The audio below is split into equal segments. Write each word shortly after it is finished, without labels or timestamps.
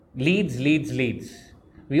Leads.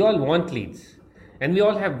 We all want leads. And we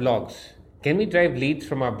all have blogs. Can we drive leads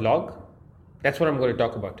from our blog? That's what I'm going to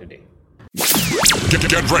talk about today.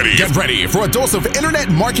 Get ready for a dose of internet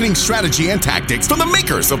marketing strategy and tactics from the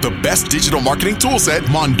makers of the best digital marketing toolset,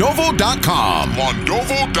 Mondovo.com.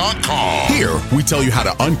 Here, we tell you how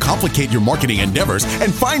to uncomplicate your marketing endeavors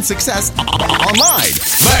and find success online.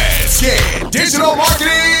 Let's get digital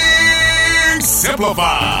marketing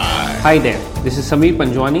simplified. Hi there, this is Sameer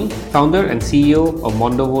Panjwani, founder and CEO of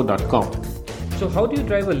Mondovo.com. So how do you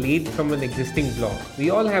drive a lead from an existing blog? We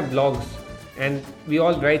all have blogs and we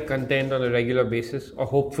all write content on a regular basis, or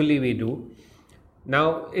hopefully we do.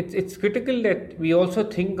 Now, it's critical that we also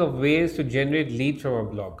think of ways to generate leads from our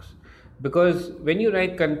blogs. Because when you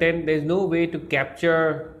write content, there's no way to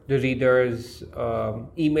capture the reader's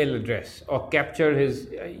email address or capture his,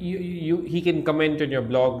 he can comment on your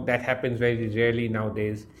blog. That happens very rarely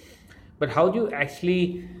nowadays. But how do you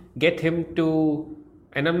actually get him to,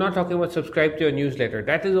 and I'm not talking about subscribe to your newsletter.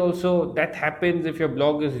 That happens if your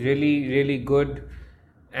blog is really good,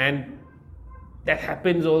 and that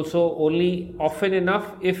happens also only often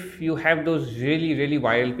enough if you have those really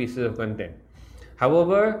viral pieces of content.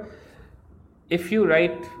 However, if you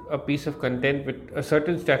write a piece of content with a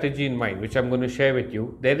certain strategy in mind, which I'm going to share with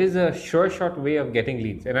you, there is a short way of getting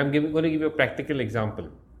leads, and I'm going to give you a practical example.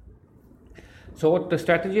 So what the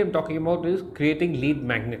strategy I'm talking about is creating lead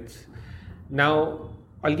magnets. Now,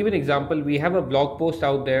 I'll give you an example. We have a blog post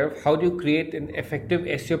out there. How do you create an effective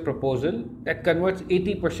SEO proposal that converts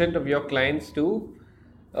 80% of your clients to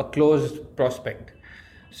a closed prospect?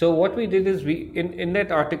 So what we did is in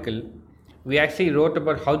that article, we actually wrote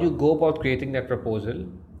about how do you go about creating that proposal.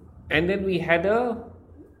 And then we had a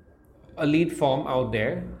lead form out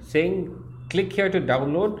there saying, click here to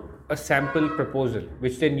download a sample proposal,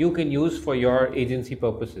 which then you can use for your agency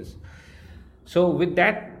purposes. So with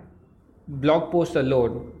that blog post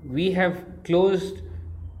alone, we have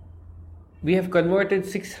converted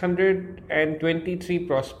 623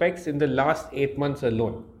 prospects in the last 8 months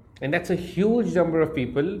alone. And that's a huge number of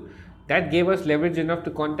people. That gave us leverage enough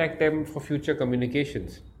to contact them for future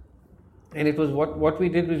communications. And it was what we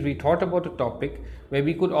did was we thought about a topic where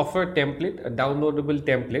we could offer a template, a downloadable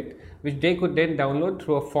template, which they could then download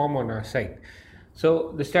through a form on our site.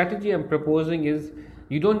 So the strategy I'm proposing is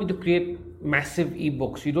you don't need to create massive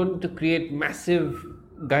ebooks. You don't need to create massive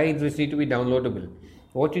guides which need to be downloadable.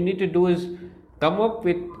 What you need to do is come up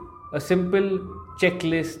with a simple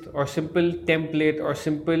checklist or simple template or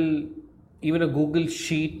simple, even a Google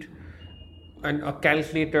sheet and a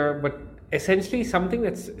calculator, but essentially something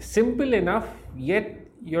that's simple enough, yet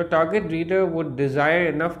your target reader would desire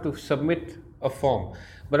enough to submit a form.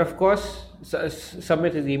 But of course,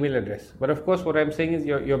 submit his email address. But of course, what I'm saying is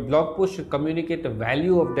your blog post should communicate the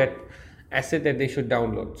value of that asset that they should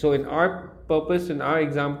download. So in our purpose, in our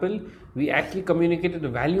example, we actually communicated the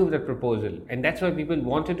value of that proposal. And that's why people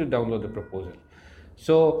wanted to download the proposal.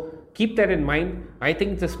 So keep that in mind. I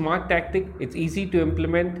think it's a smart tactic. It's easy to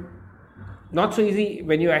implement. Not so easy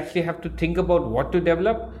when you actually have to think about what to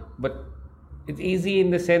develop, but it's easy in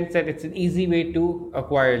the sense that it's an easy way to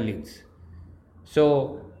acquire leads.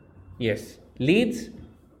 So yes, leads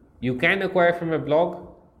you can acquire from a blog.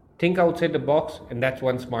 Think outside the box, and that's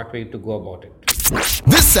one smart way to go about it.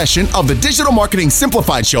 This session of the Digital Marketing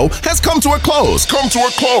Simplified Show has come to a close.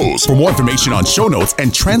 For more information on show notes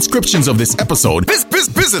and transcriptions of this episode,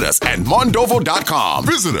 visit us at Mondovo.com.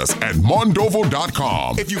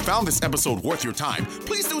 If you found this episode worth your time,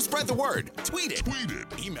 please do spread the word. Tweet it.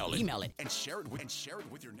 Email it. And share it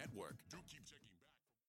with your network.